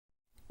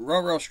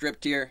Roro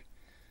stripped here.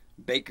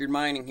 Baker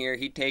Mining here.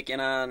 He taking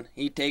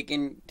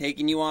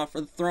you on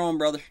for the throne,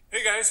 brother.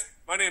 Hey guys,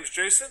 my name's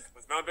Jason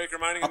with Mount Baker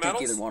Mining and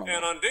Metals.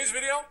 And on today's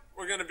video,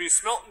 we're going to be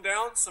smelting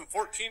down some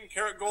 14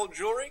 karat gold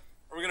jewelry.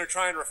 We're going to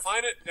try and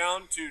refine it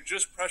down to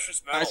just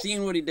precious metals. I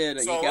seen what he did.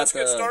 So he got let's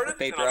get started, the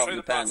paper and I'll out show in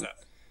you the the pen.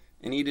 process.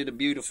 And he did a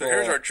beautiful. So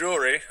here's our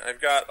jewelry.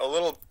 I've got a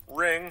little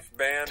ring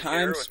band time,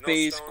 here with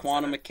space, no stones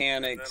quantum in it,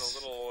 mechanics,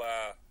 and then a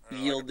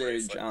little,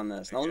 yieldage on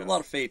this. Now, there's a lot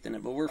of faith in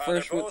it, but we're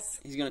first with.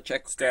 He's gonna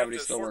check if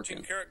gravity's still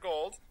working.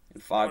 Gold.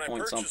 And 5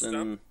 point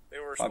something,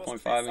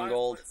 5.5 in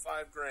gold.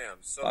 5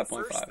 grams. So 5.5. the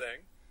first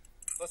thing,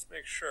 let's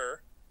make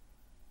sure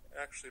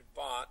I actually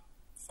bought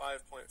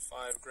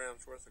 5.5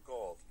 grams worth of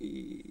gold.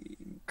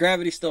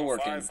 Gravity's still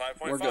working.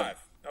 5.5. We're good. Okay,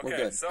 We're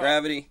good. so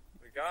Gravity.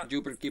 we got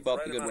Jupiter, keep up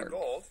right the good amount of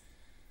work. gold.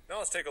 Now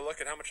let's take a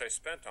look at how much I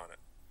spent on it.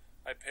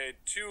 I paid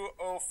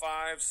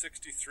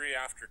 $205.63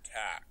 after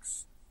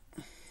tax.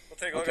 We'll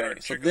take a look at our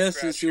so chicken this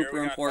scratch is super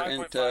here.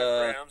 important.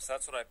 5.5 grams.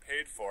 That's what I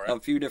paid for it. A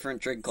few different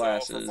trig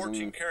classes so for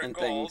 14 karat and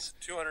gold, things.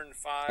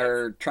 205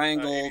 or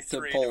triangle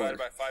to polar divided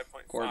by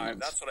 5.5. coordinates.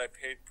 That's what I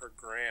paid per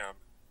gram.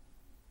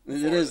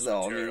 It is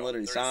though. Material. I mean,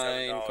 literally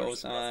sine, $37.50.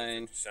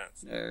 cosine,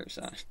 or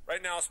sine.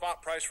 Right now,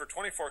 spot price for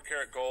 24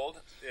 karat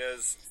gold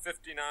is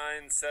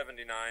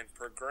 $59.79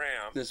 per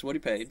gram. This is what he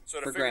paid So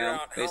per gram,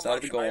 based out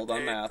of the gold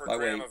on math by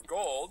weight. Of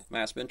gold,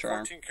 mass been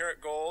charm. 14 karat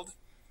gold.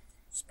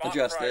 Spot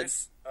Adjusted.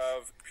 Price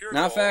of pure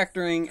Not gold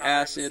factoring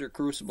acid or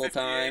crucible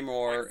time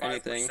or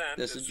anything.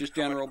 This is just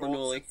general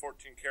Bernoulli.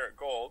 14 karat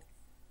gold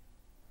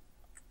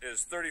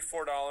is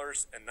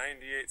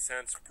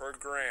 $34.98 per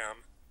gram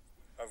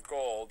of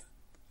gold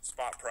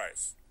spot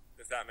price,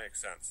 if that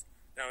makes sense.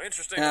 Now,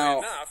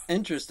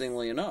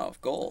 interestingly enough,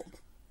 gold.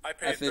 I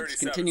paid if it's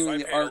 37, continuing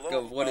so the arc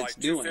of what it's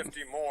doing,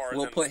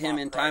 we'll put him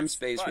in time price.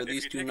 space where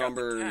these two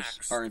numbers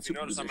are in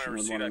superposition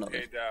with one another. I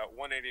paid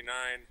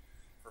 $189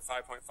 for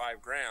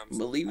 5.5 grams.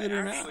 Believe it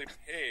or not, I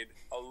paid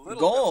a little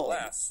gold bit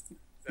less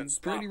than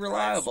pretty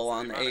reliable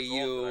on the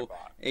AU,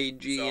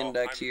 AG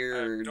index here,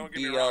 or don't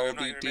get me wrong, I'm not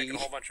going to make DLDT. a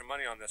whole bunch of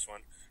money on this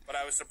one, but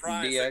I was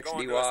surprised DX, that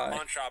going to DY. a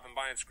pawn shop and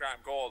buying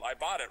scrap gold, I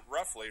bought it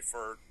roughly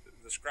for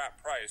the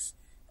scrap price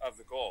of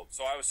the gold.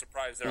 So I was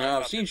surprised there. Now,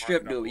 I've seen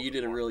Strip do it, but you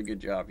did a really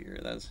good job here.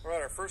 All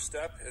right, our first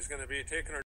step is going to be taking our